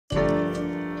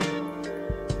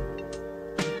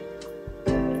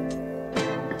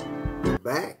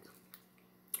back.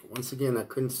 Once again, I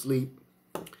couldn't sleep,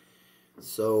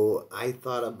 so I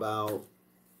thought about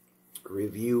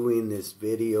reviewing this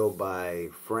video by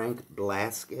FrAnK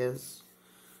BlAzQuEz.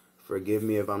 Forgive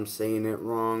me if I'm saying it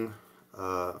wrong.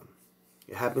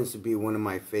 It happens to be one of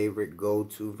my favorite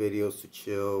go-to videos to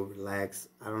chill, relax.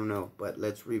 I don't know, but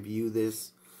let's review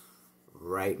this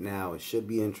right now. It should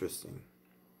be interesting.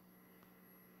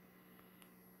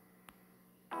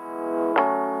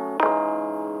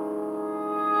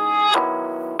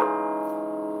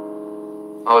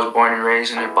 I was born and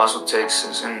raised in El Paso,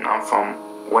 Texas, and I'm from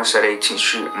West at 18th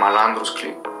Street, Malandros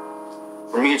clique.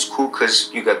 For me, it's cool because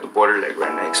you got the border like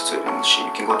right next to it and shit.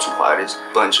 You can go to Juarez,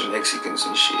 bunch of Mexicans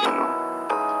and shit, you know.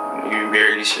 You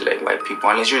rarely see like white people,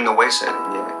 unless you're in the West side,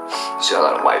 yeah. You see a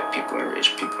lot of white people and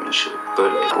rich people and shit.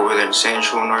 But like over there in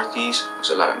Central, Northeast,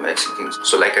 there's a lot of Mexicans.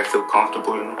 So like I feel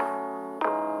comfortable, you know.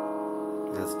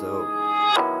 That's dope.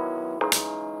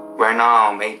 Right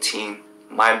now I'm 18.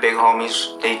 My big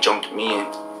homies, they jumped me in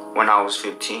when I was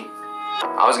 15.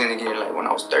 I was gonna get it like when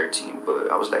I was 13,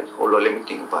 but I was like, hold on, let me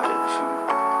think about it.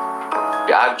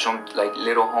 Yeah, I've jumped like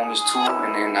little homies too,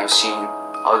 and then I've seen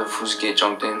other fools get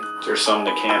jumped in. There's some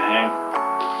that can't hang.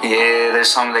 Yeah, there's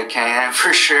some that can't hang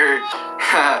for sure.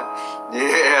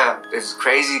 Yeah, it's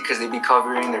crazy because they be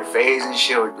covering their face and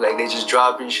shit, or like they just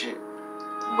drop and shit.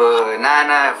 But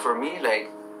nah, for me,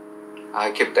 like,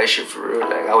 I kept that shit for real.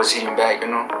 Like, I was hitting back, you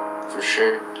know, for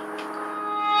sure.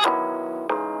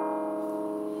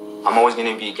 I'm always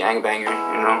gonna be a gangbanger,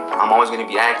 you know? I'm always gonna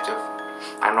be active.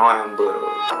 I know I am, but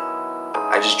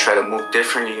I just try to move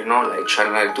differently, you know? Like, try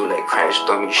to not do, like, crash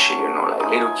dummy shit, you know? Like,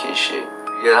 little kid shit.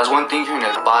 Yeah, that's one thing here in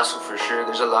El Paso, for sure.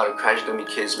 There's a lot of crash dummy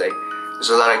kids, like, there's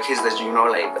a lot of kids that, you know,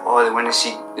 like, oh, they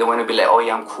wanna be like, oh,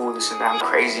 yeah, I'm cool, this and that, I'm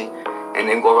crazy. And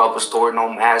then go rob a store, no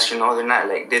mask, you know? They're not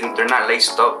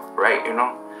laced up, right, you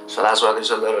know? So that's why there's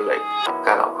a lot of, like,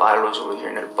 cagapalos over here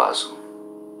in El Paso.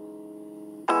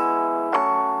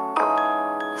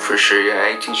 For sure,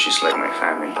 yeah, 18th Street's like my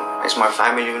family. It's my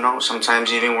family, you know?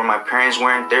 Sometimes even when my parents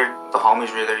weren't there, the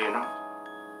homies were there, you know?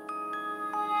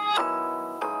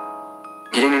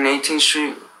 Getting in 18th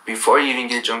Street, before you even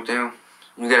get jumped in,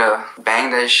 you gotta bang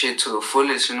that shit to the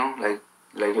fullest, you know? Like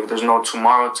if there's no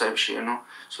tomorrow type shit, you know?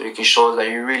 So you can show that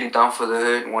you're really down for the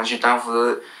hood. Once you're down for the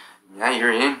hood, yeah,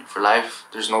 you're in for life.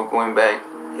 There's no going back.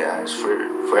 Yeah, it's for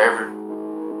forever.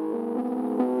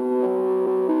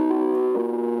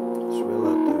 It's real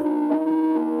out there.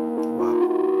 Wow.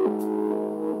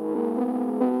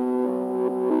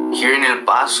 Here in El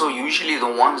Paso, usually the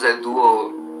ones that do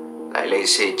like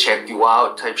let's say check you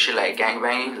out type shit, like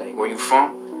gangbanging, like where you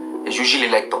from, it's usually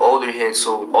like the older heads.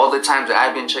 So all the times that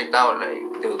I've been checked out, like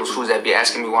those fools that be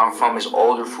asking me where I'm from is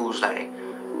older fools, like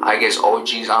I guess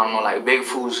OGs, I don't know, like big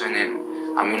fools. And then,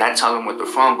 I mean, I tell them where they're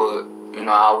from, but, you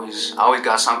know, I always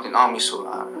got something on me, so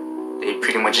they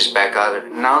pretty much just back out of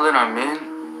it. Now that I'm in,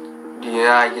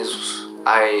 yeah, I guess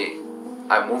I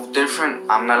move different.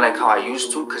 I'm not like how I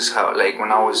used to, because like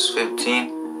when I was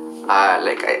 15,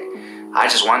 I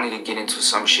just wanted to get into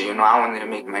some shit, you know. I wanted to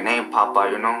make my name pop out,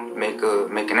 you know, make a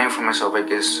name for myself, I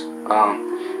guess.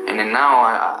 And then now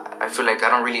I feel like I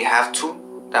don't really have to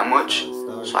that much.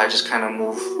 So I just kind of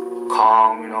move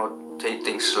calm, you know, take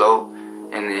things slow,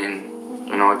 and then,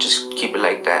 you know, just keep it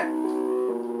like that.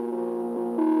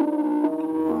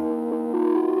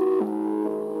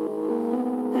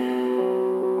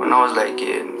 When I was like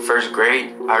in first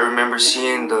grade, I remember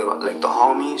seeing the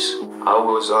homies. I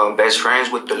was best friends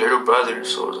with the little brother,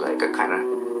 so it was like I kind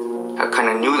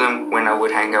of knew them when I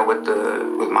would hang out with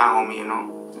my homie, you know,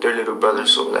 their little brother.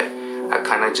 So like I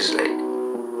kind of just like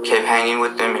kept hanging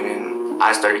with them, and then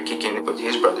I started kicking it with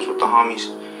his brothers, with the homies,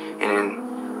 and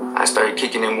then I started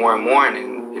kicking it more and more, and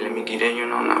then they let me get in, you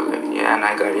know, and I was like, yeah, and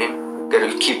I got in.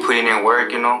 Gotta keep putting in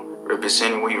work, you know,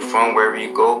 representing where you're from, wherever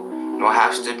you go, no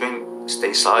half-stepping,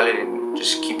 stay solid, and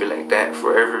just keep it like that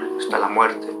forever, hasta la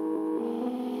muerte.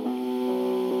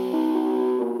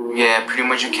 Yeah, pretty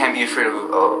much you can't be afraid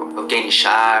of getting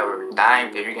shot or dying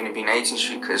if you're gonna be in 18th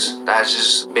Street, because that's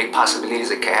just big possibilities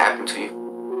that can happen to you.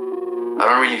 I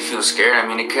don't really feel scared. I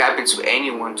mean, it could happen to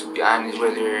anyone, to be honest,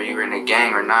 whether you're in a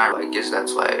gang or not. I guess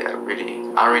that's why I don't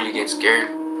really get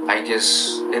scared. I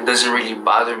guess it doesn't really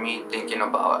bother me thinking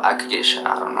about I could get shot.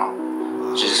 I don't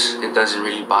know. Just, it doesn't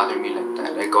really bother me like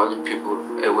that. Like other people,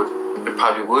 it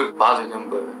probably would bother them,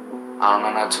 but I don't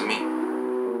know, not to me.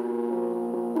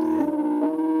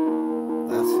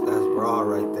 That's raw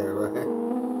right there, right?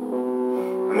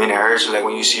 I mean, it hurts like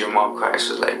when you see your mom cry.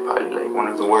 It's like probably like one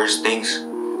of the worst things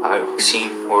I've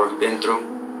seen or been through.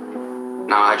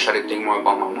 Now I try to think more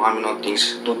about my mom, you know, do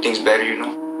things better, you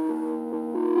know.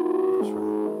 That's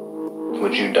right.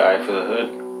 Would you die for the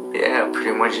hood? Yeah,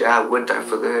 pretty much. Yeah, I would die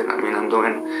for the hood. I mean, I've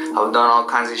done all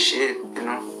kinds of shit, you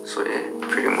know. So yeah,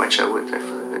 pretty much I would die for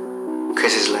the hood.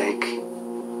 Cause it's like you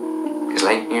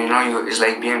know, it's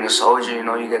like being a soldier. You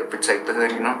know, you gotta protect the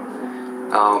hood. You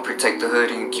know, protect the hood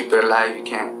and keep it alive. You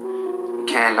can't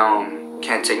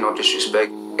take no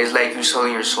disrespect. It's like you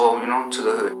selling your soul, you know, to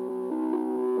the hood.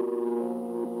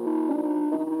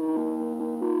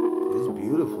 It's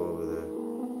beautiful over there.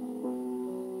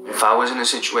 If I was in a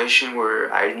situation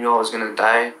where I knew I was gonna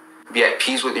die, be at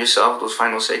peace with yourself, those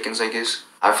final seconds, I guess.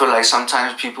 I feel like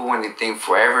sometimes people, when they think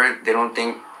forever, they don't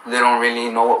really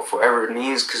know what forever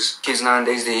means, because kids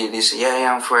nowadays, they say,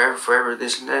 yeah, I'm forever,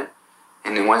 this and that.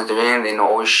 And then once they're in, they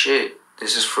know, oh shit,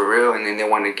 this is for real, and then they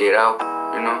want to get out,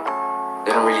 you know?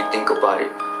 They don't really think about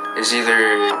it. It's either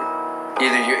you're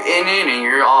in it and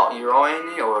you're all in it,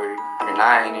 or you're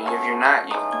not in it. If you're not,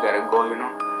 you gotta go, you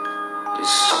know?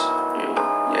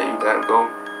 You gotta go.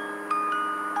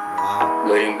 Wow.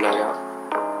 Blood in, blood out.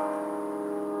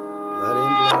 Blood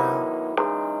in, blood out.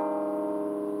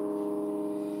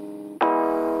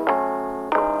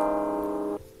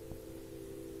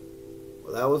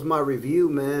 Well, that was my review,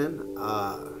 man.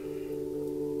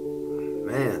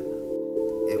 Man,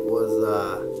 it was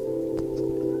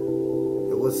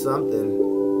something.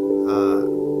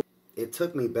 It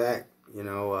took me back, you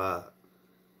know.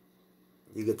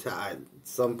 You could tell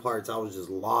some parts I was just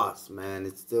lost, man.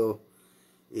 It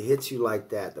hits you like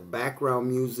that. The background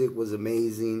music was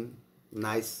amazing.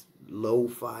 Nice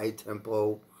lo-fi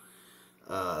tempo.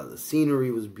 The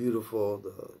scenery was beautiful.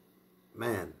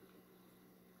 Man,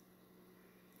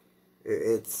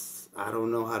 I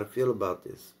don't know how to feel about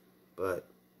this, but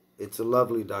it's a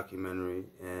lovely documentary,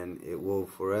 and it will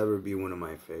forever be one of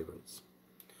my favorites.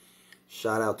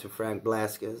 Shout out to FrAnK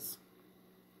BlAzQuEz,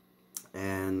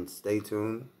 and stay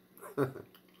tuned.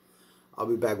 I'll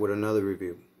be back with another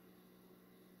review.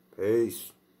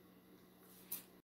 Peace.